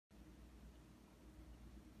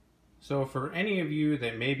So for any of you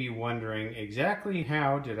that may be wondering exactly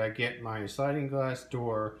how did I get my sliding glass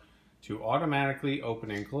door to automatically open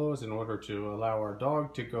and close in order to allow our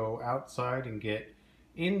dog to go outside and get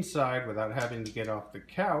inside without having to get off the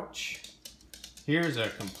couch, here's a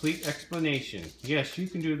complete explanation. Yes, you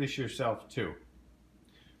can do this yourself too.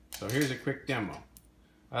 So here's a quick demo.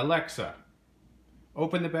 Alexa,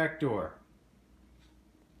 open the back door.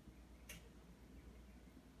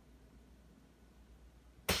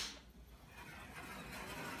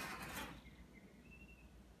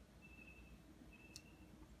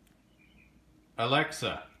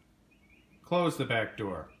 Alexa, close the back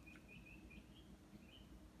door.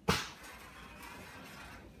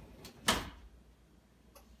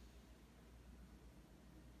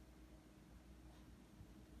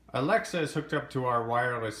 Alexa is hooked up to our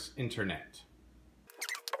wireless internet.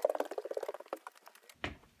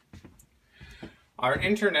 Our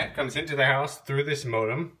internet comes into the house through this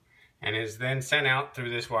modem and is then sent out through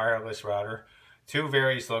this wireless router to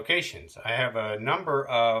various locations. I have a number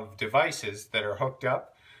of devices that are hooked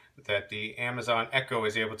up that the Amazon Echo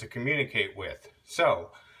is able to communicate with. So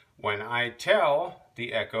when I tell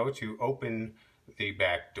the Echo to open the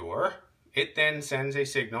back door, it then sends a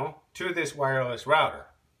signal to this wireless router.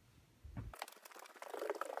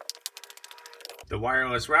 The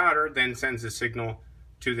wireless router then sends a signal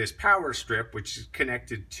to this power strip, which is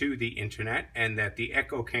connected to the internet and that the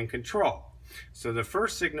Echo can control. So the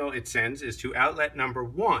first signal it sends is to outlet number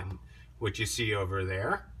 1, which you see over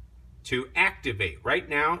there, to activate. Right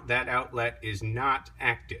now, that outlet is not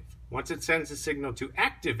active. Once it sends a signal to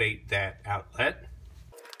activate that outlet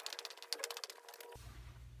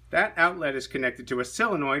is connected to a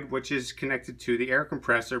solenoid, which is connected to the air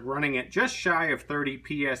compressor running at just shy of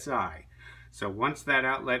 30 psi. So once that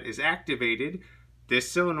outlet is activated,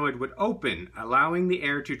 this solenoid would open, allowing the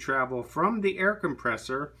air to travel from the air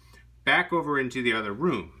compressor back over into the other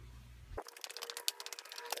room.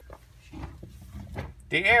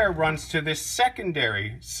 The air runs to this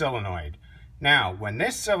secondary solenoid. Now, when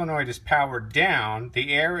this solenoid is powered down,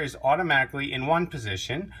 the air is automatically in one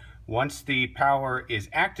position. Once the power is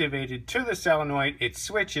activated to the solenoid, it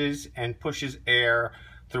switches and pushes air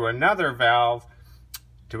through another valve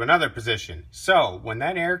to another position. So when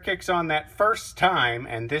that air kicks on that first time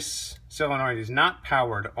and this solenoid is not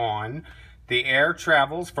powered on, the air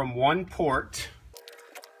travels from one port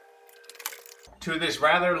to this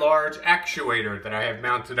rather large actuator that I have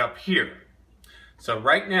mounted up here. So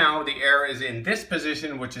right now the air is in this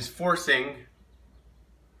position, which is forcing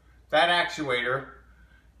that actuator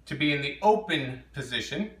to be in the open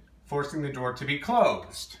position, forcing the door to be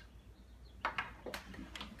closed.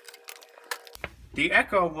 The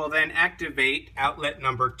Echo will then activate outlet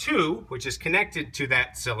number 2, which is connected to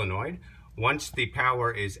that solenoid. Once the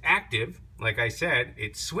power is active, like I said,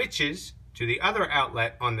 it switches to the other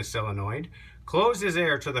outlet on the solenoid, closes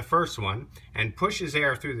air to the first one, and pushes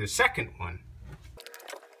air through the second one,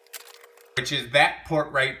 which is that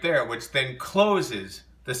port right there, which then closes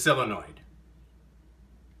the solenoid,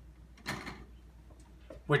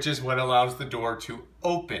 which is what allows the door to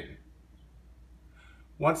open.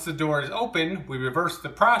 Once the door is open, we reverse the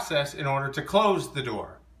process in order to close the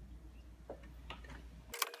door.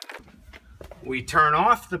 We turn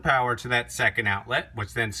off the power to that second outlet,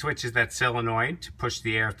 which then switches that solenoid to push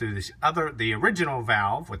the air through the original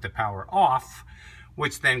valve with the power off,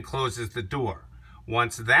 which then closes the door.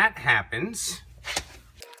 Once that happens,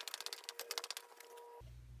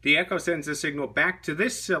 the Echo sends a signal back to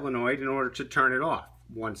this solenoid in order to turn it off.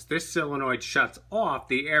 Once this solenoid shuts off,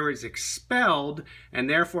 the air is expelled, and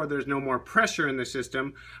therefore there's no more pressure in the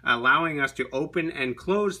system, allowing us to open and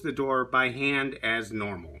close the door by hand as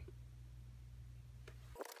normal.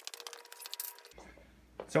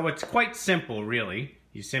 So it's quite simple, really.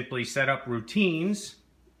 You simply set up routines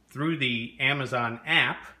through the Amazon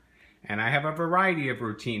app, and I have a variety of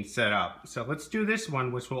routines set up. So let's do this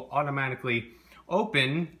one, which will automatically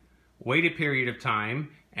open, wait a period of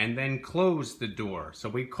time, and then close the door. So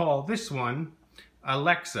we call this one,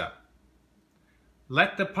 Alexa,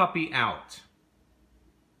 let the puppy out.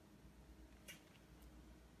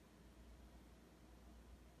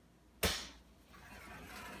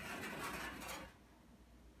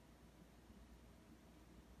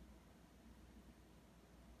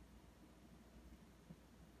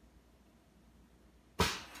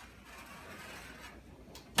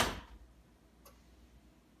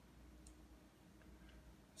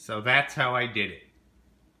 So that's how I did it.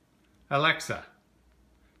 Alexa,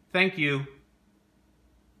 thank you.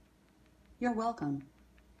 You're welcome.